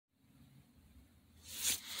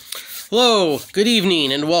Hello, good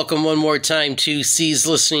evening, and welcome one more time to C's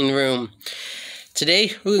Listening Room.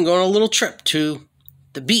 Today, we're going to go on a little trip to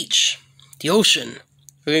the beach, the ocean.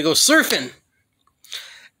 We're going to go surfing.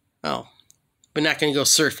 Well, we're not going to go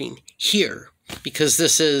surfing here, because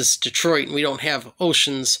this is Detroit, and we don't have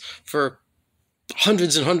oceans for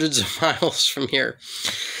hundreds and hundreds of miles from here.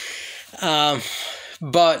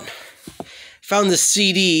 But found this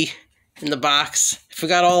CD in the box.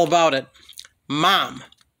 Forgot all about it. Mom.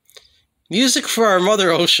 Music for Our Mother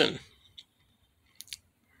Ocean.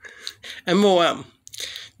 M-O-M.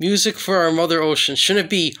 Music for Our Mother Ocean. Shouldn't it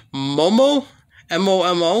be Momo?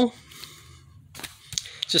 M-O-M-O?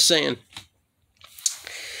 Just saying.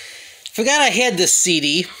 Forgot I had this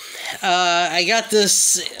CD. I got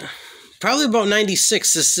this probably about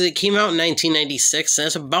 96. It came out in 1996. And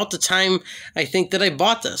that's about the time I think that I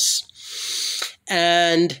bought this.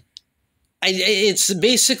 And it's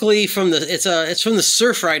basically from the it's from the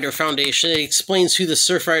Surfrider Foundation. It explains who the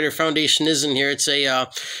Surfrider Foundation is in here. It's a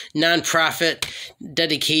nonprofit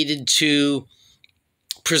dedicated to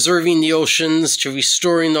preserving the oceans, to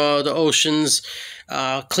restoring the oceans,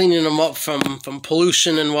 cleaning them up from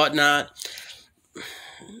pollution and whatnot.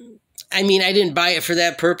 I mean, I didn't buy it for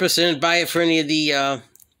that purpose. I didn't buy it for any of the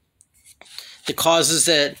causes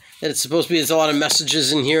that it's supposed to be. There's a lot of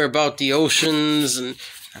messages in here about the oceans and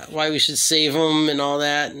why we should save them and all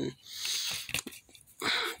that, and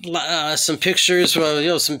some pictures.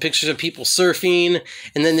 Well, some pictures of people surfing,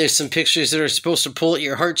 and then there's some pictures that are supposed to pull at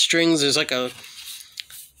your heartstrings. There's like a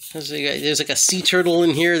sea turtle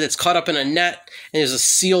in here that's caught up in a net, and there's a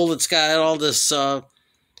seal that's got all this.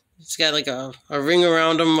 It's got like a ring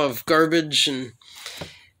around him of garbage, and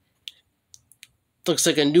looks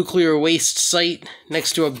like a nuclear waste site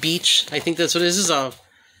next to a beach. I think that's what it is.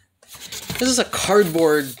 This is a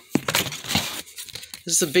cardboard. This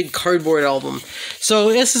is a big cardboard album. So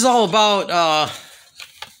this is all about.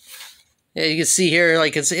 Yeah, you can see here,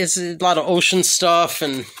 like it's a lot of ocean stuff,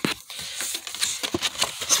 and it's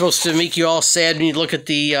supposed to make you all sad when you look at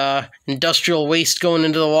the industrial waste going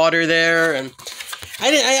into the water there. And I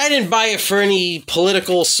didn't buy it for any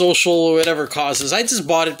political, social, or whatever causes. I just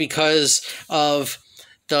bought it because of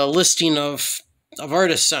the listing of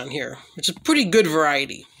artists on here, which is a pretty good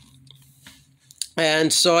variety.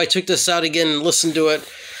 And so I took this out again and listened to it.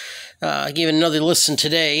 I gave it another listen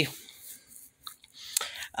today.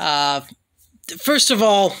 First of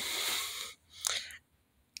all,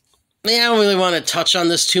 I don't really want to touch on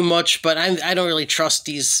this too much, but I don't really trust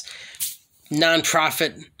these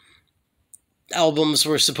nonprofit albums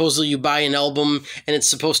where supposedly you buy an album and it's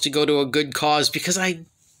supposed to go to a good cause, because I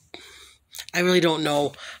really don't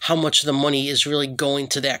know how much of the money is really going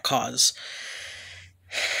to that cause.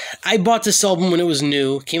 I bought this album when it was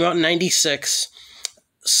new. It came out in 96.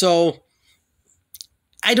 So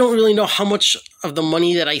I don't really know how much of the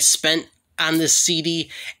money that I spent on this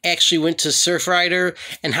CD actually went to Surfrider,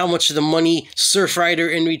 and how much of the money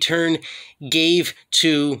Surfrider in return gave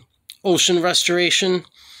to ocean restoration.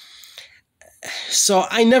 So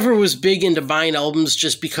I never was big into buying albums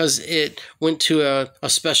just because it went to a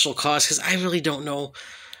special cause, because I really don't know.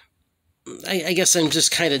 I guess I'm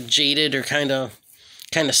just kind of jaded or kind of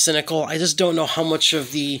cynical. I just don't know how much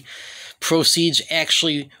of the proceeds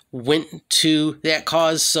actually went to that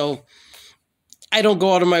cause. So I don't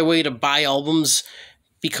go out of my way to buy albums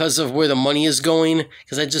because of where the money is going,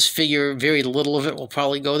 because I just figure very little of it will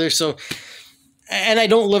probably go there. So, and I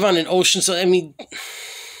don't live on an ocean, so I mean,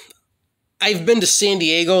 I've been to San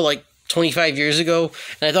Diego like 25 years ago,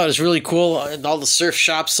 and I thought it was really cool. All the surf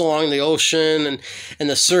shops along the ocean and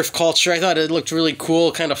the surf culture. I thought it looked really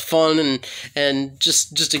cool, kind of fun, and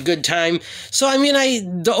just a good time. So, I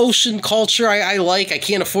mean, the ocean culture I like. I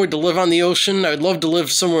can't afford to live on the ocean. I would love to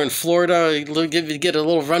live somewhere in Florida, get a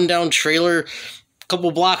little rundown trailer, a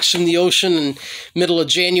couple blocks from the ocean, in middle of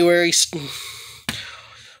January,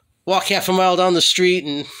 walk half a mile down the street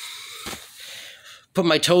and put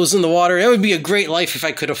my toes in the water. That would be a great life if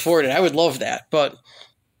I could afford it. I would love that, but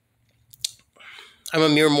I'm a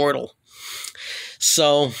mere mortal,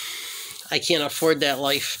 so I can't afford that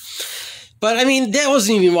life. But I mean, that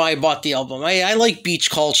wasn't even why I bought the album. I like beach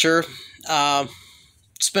culture.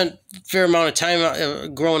 Spent a fair amount of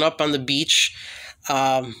time growing up on the beach. We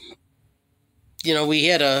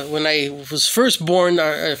had when I was first born,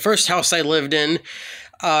 our first house I lived in,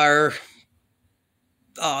 our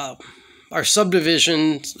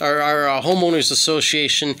subdivision, our homeowners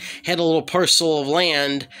association had a little parcel of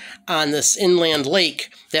land on this inland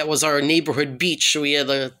lake that was our neighborhood beach. So we had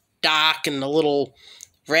a dock and a little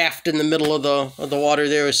raft in the middle of the water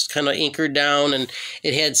there. It was kind of anchored down, and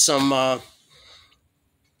it had some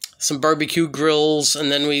some barbecue grills, and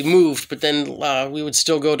then we moved. But then we would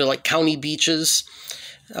still go to like county beaches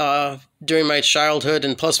during my childhood,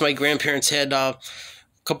 and plus my grandparents had a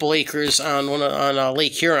couple acres on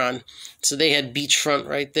Lake Huron, so they had beachfront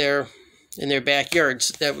right there in their backyards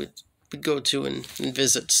that we'd go to and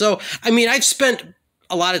visit. So I mean, I've spent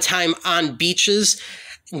a lot of time on beaches.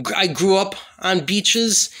 I grew up on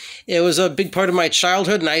beaches. It was a big part of my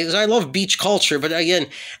childhood, and I love beach culture. But again,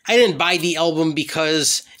 I didn't buy the album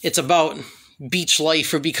because it's about beach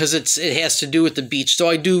life or because it has to do with the beach. So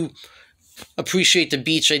I do appreciate the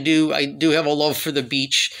beach. I do have a love for the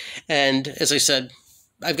beach, and as I said,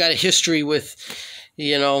 I've got a history with,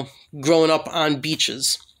 growing up on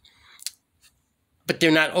beaches. But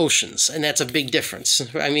they're not oceans, and that's a big difference.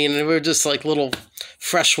 I mean, we're just like little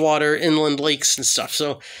freshwater inland lakes and stuff.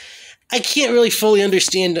 So I can't really fully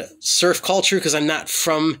understand surf culture because I'm not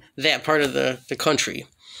from that part of the country.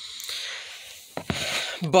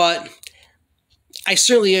 But I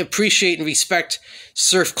certainly appreciate and respect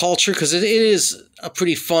surf culture because it is a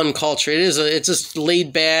pretty fun culture. It's just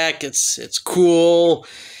laid back. It's cool.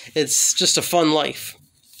 It's just a fun life.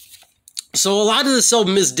 So a lot of this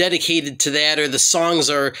album is dedicated to that, or the songs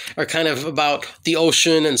are kind of about the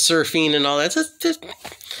ocean and surfing and all that. It's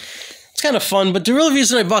kind of fun, but the real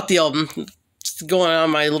reason I bought the album, going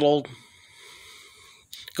my little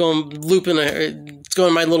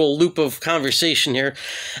loop of conversation here.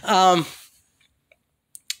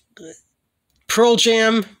 Pearl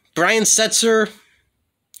Jam, Brian Setzer,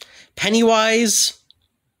 Pennywise.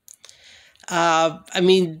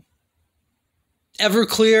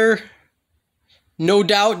 Everclear. No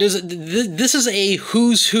Doubt. This is a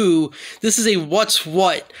who's who. This is a what's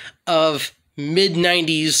what of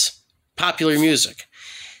mid-90s popular music.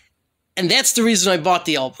 And that's the reason I bought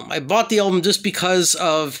the album. I bought the album just because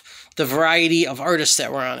of the variety of artists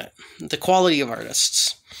that were on it, the quality of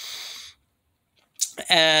artists.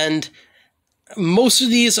 And most of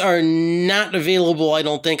these are not available, I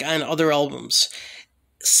don't think, on other albums.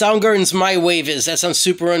 Soundgarden's My Wave that's on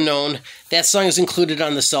Super Unknown. That song is included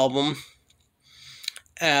on this album.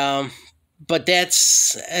 But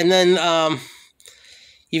that's, and then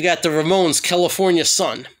you've got the Ramones' California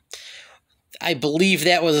Sun. I believe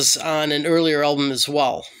that was on an earlier album as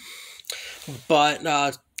well. But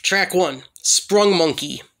track 1, Sprung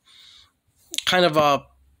Monkey, kind of a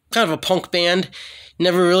punk band.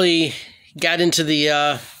 Never really got into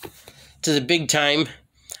the big time.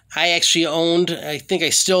 I think I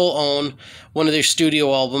still own one of their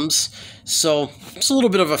studio albums, so it's a little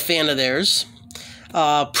bit of a fan of theirs.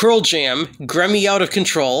 Pearl Jam, Gremmy Out of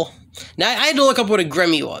Control. Now, I had to look up what a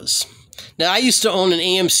Gremmy was. Now, I used to own an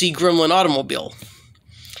AMC Gremlin automobile,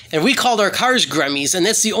 and we called our cars Gremmys, and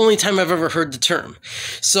that's the only time I've ever heard the term.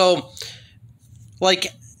 So,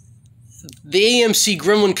 like, the AMC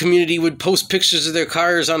Gremlin community would post pictures of their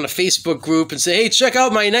cars on the Facebook group and say, hey, check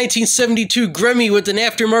out my 1972 Gremmy with an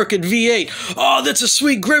aftermarket V8. Oh, that's a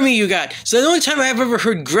sweet Gremmy you got. So the only time I've ever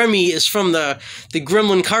heard Gremmy is from the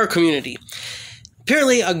Gremlin car community.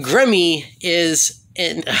 Apparently, a Gremmy is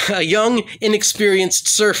a young, inexperienced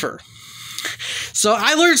surfer. So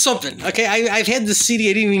I learned something. Okay, I've had this CD.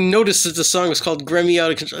 I didn't even notice that the song was called Gremmy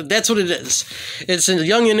Out of Control. That's what it is. It's a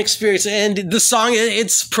young, inexperienced, and the song,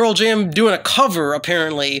 it's Pearl Jam doing a cover,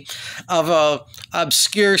 apparently, of a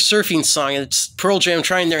obscure surfing song. It's Pearl Jam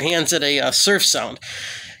trying their hands at a surf sound.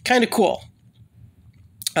 Kind of cool.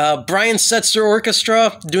 Brian Setzer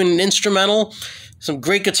Orchestra doing an instrumental. Some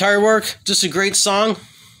great guitar work. Just a great song.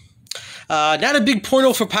 Not a big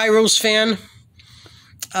Porno for Pyros fan.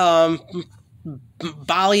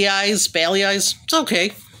 Bally Eyes, it's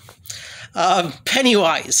okay.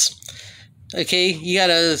 Pennywise. Okay, you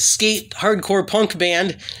got a skate hardcore punk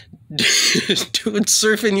band doing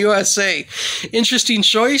Surfing USA. Interesting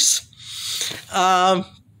choice. Kind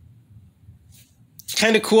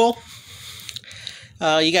of cool.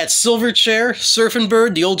 You got Silverchair, Surfing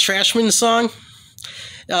Bird, the old Trashman song.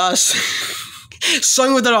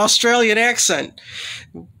 Sung with an Australian accent.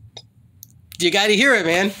 You got to hear it,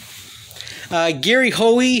 man. Gary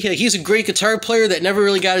Hoey, he's a great guitar player that never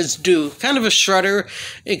really got his due. Kind of a shredder,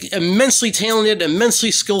 immensely talented,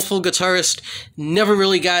 immensely skillful guitarist. Never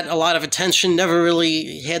really got a lot of attention, never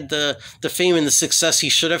really had the fame and the success he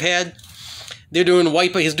should have had. He's doing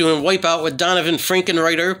Wipeout with Donovan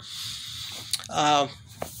Frankenreiter.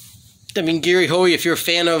 Gary Hoey, if you're a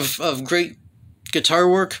fan of great guitar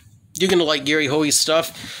work, you're going to like Gary Hoey's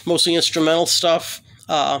stuff, mostly instrumental stuff.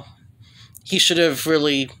 He should have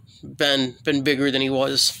really been bigger than he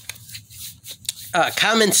was.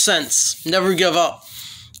 Common Sense, Never Give Up.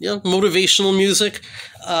 Motivational music.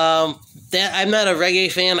 That I'm not a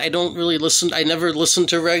reggae fan. I don't really listen. I never listened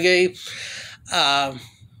to reggae.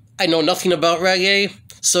 I know nothing about reggae,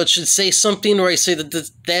 so it should say something where I say that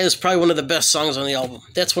that is probably one of the best songs on the album.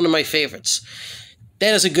 That's one of my favorites.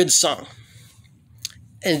 That is a good song.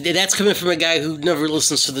 And that's coming from a guy who never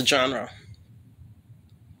listens to the genre.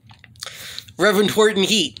 Reverend Horton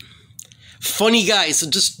Heat. Funny guys.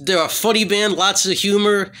 They're a funny band, lots of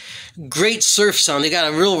humor, great surf sound. They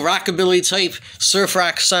got a real rockabilly type surf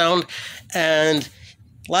rock sound, and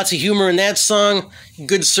lots of humor in that song.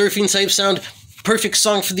 Good surfing type sound. Perfect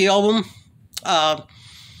song for the album. Pato,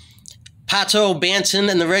 Banton,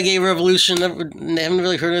 and the Reggae Revolution. Haven't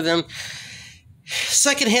really heard of them.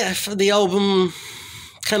 Second half of the album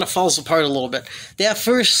kind of falls apart a little bit. That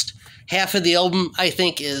first half of the album, I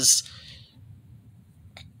think, is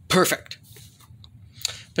perfect.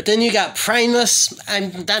 But then you got Primus.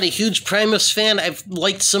 I'm not a huge Primus fan. I've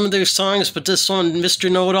liked some of their songs, but this one, Mr.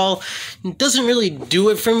 Know-It-All, doesn't really do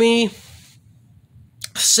it for me.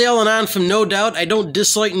 Sailing On from No Doubt. I don't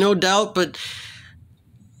dislike No Doubt, but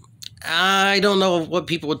I don't know what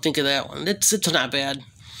people would think of that one. It's not bad.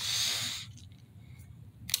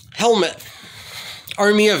 Helmet.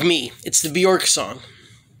 Army of Me. It's the Bjork song.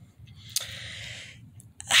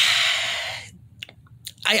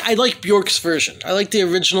 I like Bjork's version. I like the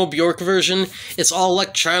original Bjork version. It's all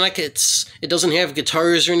electronic. It doesn't have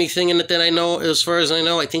guitars or anything in it that I know. As far as I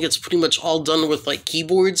know, I think it's pretty much all done with like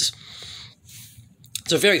keyboards.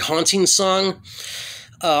 It's a very haunting song,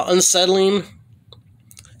 unsettling.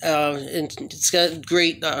 And it's got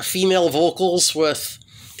great female vocals with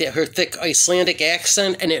her thick Icelandic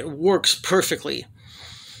accent, and it works perfectly.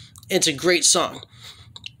 It's a great song.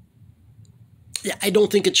 I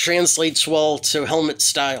don't think it translates well to Helmet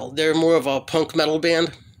style. They're more of a punk metal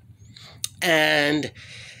band. And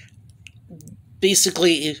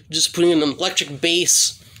basically just putting an electric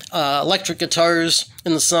bass, electric guitars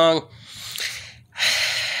in the song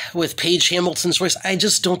with Paige Hamilton's voice. I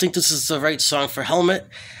just don't think this is the right song for Helmet.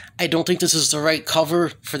 I don't think this is the right cover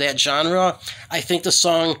for that genre. I think the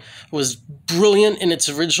song was brilliant in its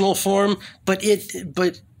original form, but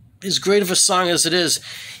as great of a song as it is,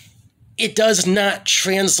 it does not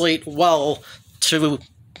translate well to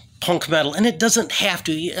punk metal, and it doesn't have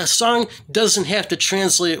to. A song doesn't have to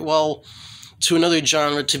translate well to another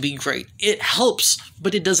genre to be great. It helps,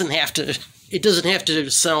 but it doesn't have to. It doesn't have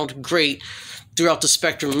to sound great throughout the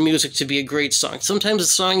spectrum of music to be a great song. Sometimes a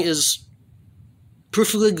song is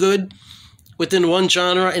perfectly good within one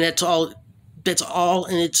genre, and that's all,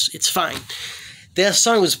 and it's fine. That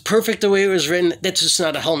song was perfect the way it was written. That's just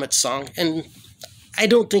not a Helmet song, and I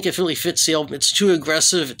don't think it really fits the album. It's too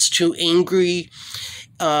aggressive. It's too angry.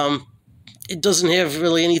 It doesn't have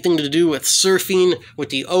really anything to do with surfing, with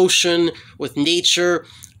the ocean, with nature.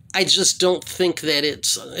 I just don't think that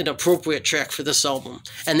it's an appropriate track for this album.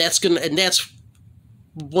 And that's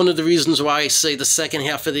one of the reasons why I say the second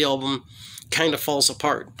half of the album kind of falls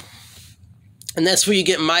apart. And that's where you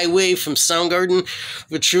get My Wave from Soundgarden,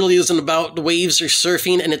 which really isn't about waves or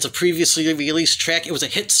surfing, and it's a previously released track. It was a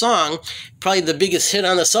hit song, probably the biggest hit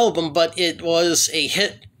on this album, but it was a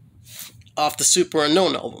hit off the Super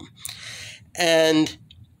Unknown album. And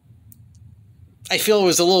I feel it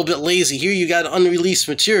was a little bit lazy. Here you got unreleased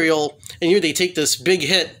material, and here they take this big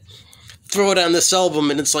hit, throw it on this album,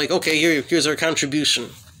 and it's like, okay, here's our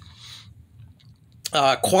contribution.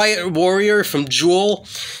 Quiet Warrior from Jewel.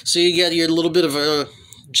 So you get your little bit of a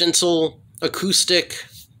gentle, acoustic,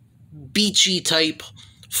 beachy type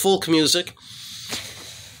folk music.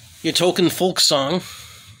 Your token folk song.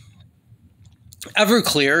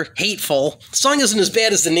 Everclear, Hateful. The song isn't as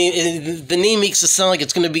bad as the name. The name makes it sound like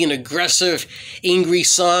it's going to be an aggressive, angry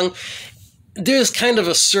song. There's kind of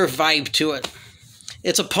a surf vibe to it.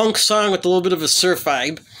 It's a punk song with a little bit of a surf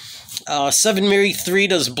vibe. 7 Mary 3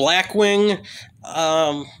 does Blackwing.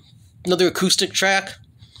 Another acoustic track.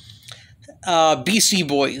 Beastie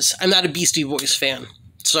Boys. I'm not a Beastie Boys fan.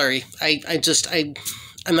 Sorry.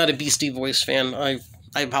 I'm not a Beastie Boys fan. I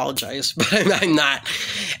apologize, but I'm not.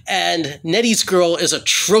 And Nettie's Girl is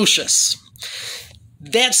atrocious.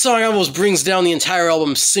 That song almost brings down the entire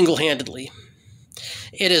album single-handedly.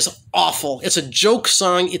 It is awful. It's a joke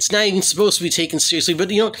song. It's not even supposed to be taken seriously. But,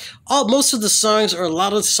 you know, most of the songs, or a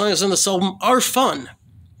lot of the songs on this album, are fun.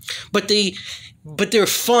 But they're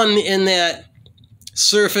fun in that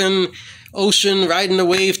surfing, ocean, riding a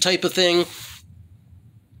wave type of thing.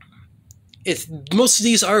 Most of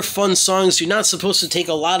these are fun songs. You're not supposed to take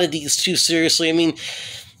a lot of these too seriously. I mean,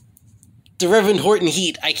 the Reverend Horton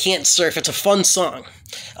Heat, I Can't Surf. It's a fun song.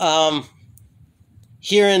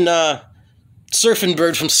 Hearing Surfing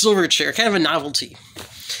Bird from Silverchair, kind of a novelty.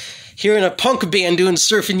 hearing a punk band doing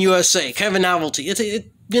Surfing USA, kind of a novelty.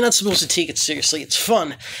 You're not supposed to take it seriously. It's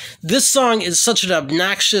fun. This song is such an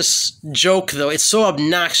obnoxious joke, though. It's so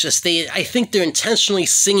obnoxious. I think they're intentionally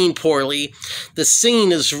singing poorly. The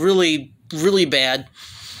singing is really, really bad.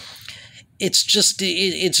 It's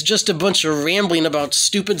just a bunch of rambling about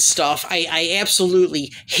stupid stuff. I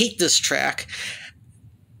absolutely hate this track.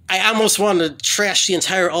 I almost want to trash the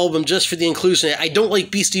entire album just for the inclusion. I don't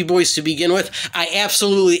like Beastie Boys to begin with. I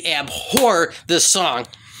absolutely abhor this song.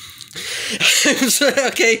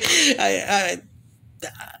 Okay,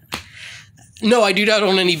 no, I do not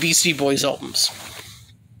own any Beastie Boys albums.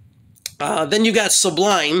 Then you got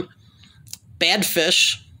Sublime, Bad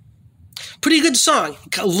Fish. Pretty good song.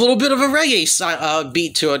 A little bit of a reggae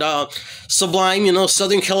beat to it. Sublime,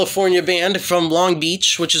 Southern California band from Long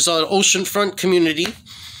Beach, which is an oceanfront community.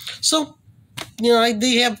 So,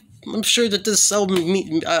 I'm sure that this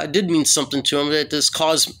album did mean something to him, that this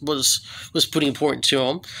cause was pretty important to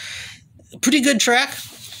him. Pretty good track.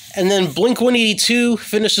 And then Blink-182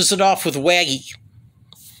 finishes it off with Waggy.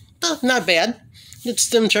 Not bad. It's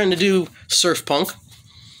them trying to do surf punk.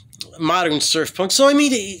 Modern surf punk. So,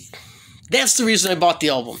 that's the reason I bought the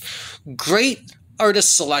album. Great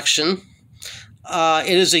artist selection.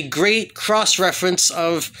 It is a great cross-reference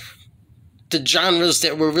of the genres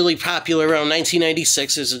that were really popular around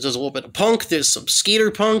 1996. There's a little bit of punk, there's some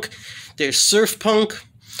skater punk, there's surf punk,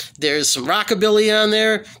 there's some rockabilly on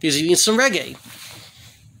there, there's even some reggae.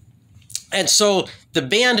 And so the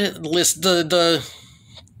band list, the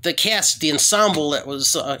cast, the ensemble that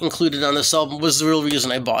was included on this album was the real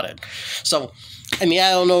reason I bought it. So, I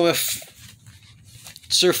don't know if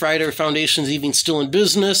Surfrider Foundation's even still in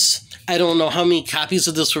business. I don't know how many copies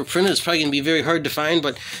of this were printed. It's probably going to be very hard to find,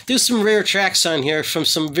 but there's some rare tracks on here from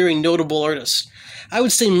some very notable artists. I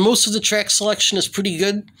would say most of the track selection is pretty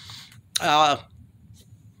good. As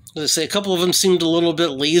I say, a couple of them seemed a little bit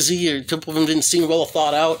lazy, or a couple of them didn't seem well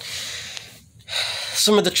thought out.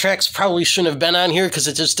 Some of the tracks probably shouldn't have been on here because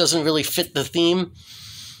it just doesn't really fit the theme.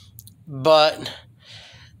 But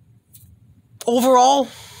overall,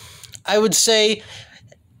 I would say,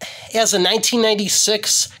 as a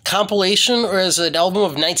 1996 compilation, or as an album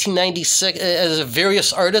of 1996, as a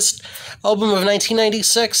various artist album of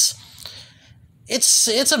 1996,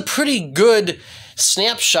 it's a pretty good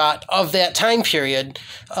snapshot of that time period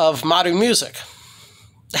of modern music.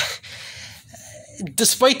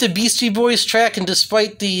 Despite the Beastie Boys track and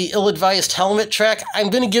despite the Ill-Advised Helmet track, I'm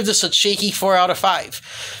going to give this a shaky 4 out of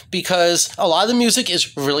 5 because a lot of the music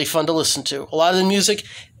is really fun to listen to. A lot of the music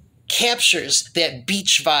captures that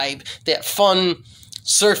beach vibe, that fun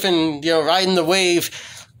surfing, riding the wave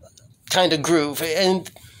kind of groove. And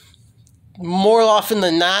more often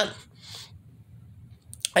than not,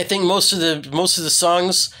 I think most of the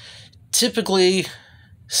songs typically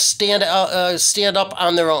stand up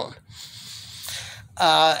on their own.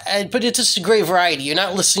 But it's just a great variety. You're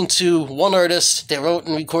not listening to one artist that wrote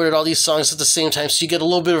and recorded all these songs at the same time, so you get a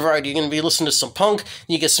little bit of variety. You're going to be listening to some punk,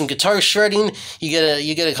 you get some guitar shredding, you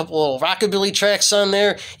get a couple of rockabilly tracks on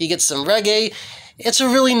there, you get some reggae. It's a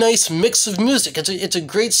really nice mix of music. It's a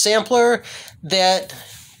great sampler that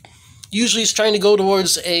usually is trying to go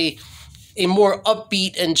towards a more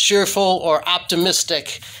upbeat and cheerful or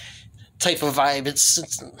optimistic type of vibe.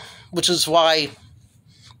 Which is why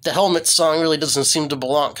the Helmet song really doesn't seem to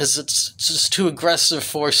belong, because it's just too aggressive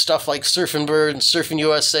for stuff like Surfing Bird and Surfing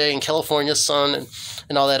USA and California Sun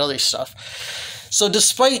and all that other stuff. So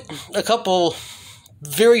despite a couple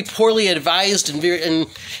very poorly advised and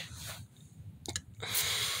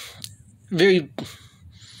very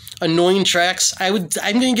annoying tracks, I'm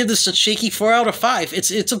going to give this a shaky 4 out of 5.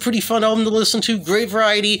 It's a pretty fun album to listen to, great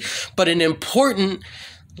variety, but an important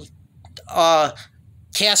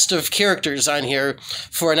cast of characters on here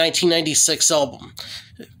for a 1996 album.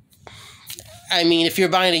 If you're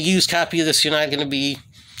buying a used copy of this, you're not going to be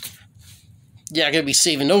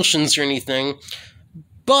saving oceans or anything,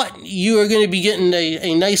 but you are going to be getting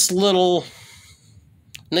a nice little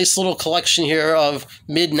collection here of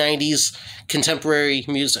mid-90s contemporary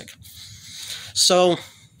music. So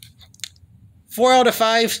 4 out of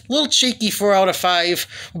 5, a little shaky 4 out of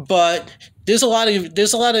 5, but there's a lot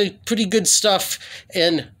of pretty good stuff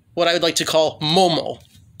in what I would like to call Mom.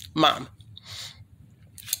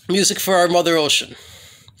 Music for our Mother Ocean.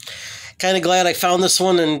 Kind of glad I found this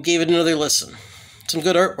one and gave it another listen. Some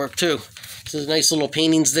good artwork too. There's nice little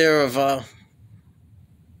paintings there of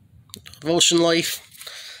ocean life.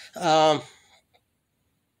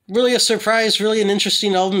 Really a surprise, really an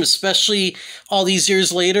interesting album, especially all these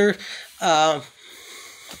years later.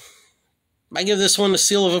 I give this one a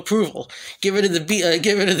seal of approval. Give it to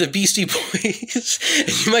the Beastie Boys.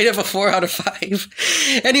 And you might have a 4 out of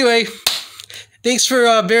 5. Anyway, thanks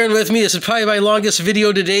for bearing with me. This is probably my longest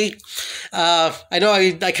video to date. I know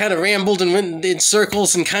I kind of rambled and went in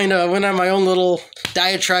circles and kind of went on my own little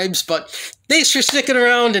diatribes, but thanks for sticking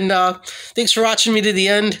around, and thanks for watching me to the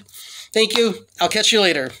end. Thank you. I'll catch you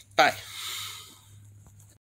later. Bye.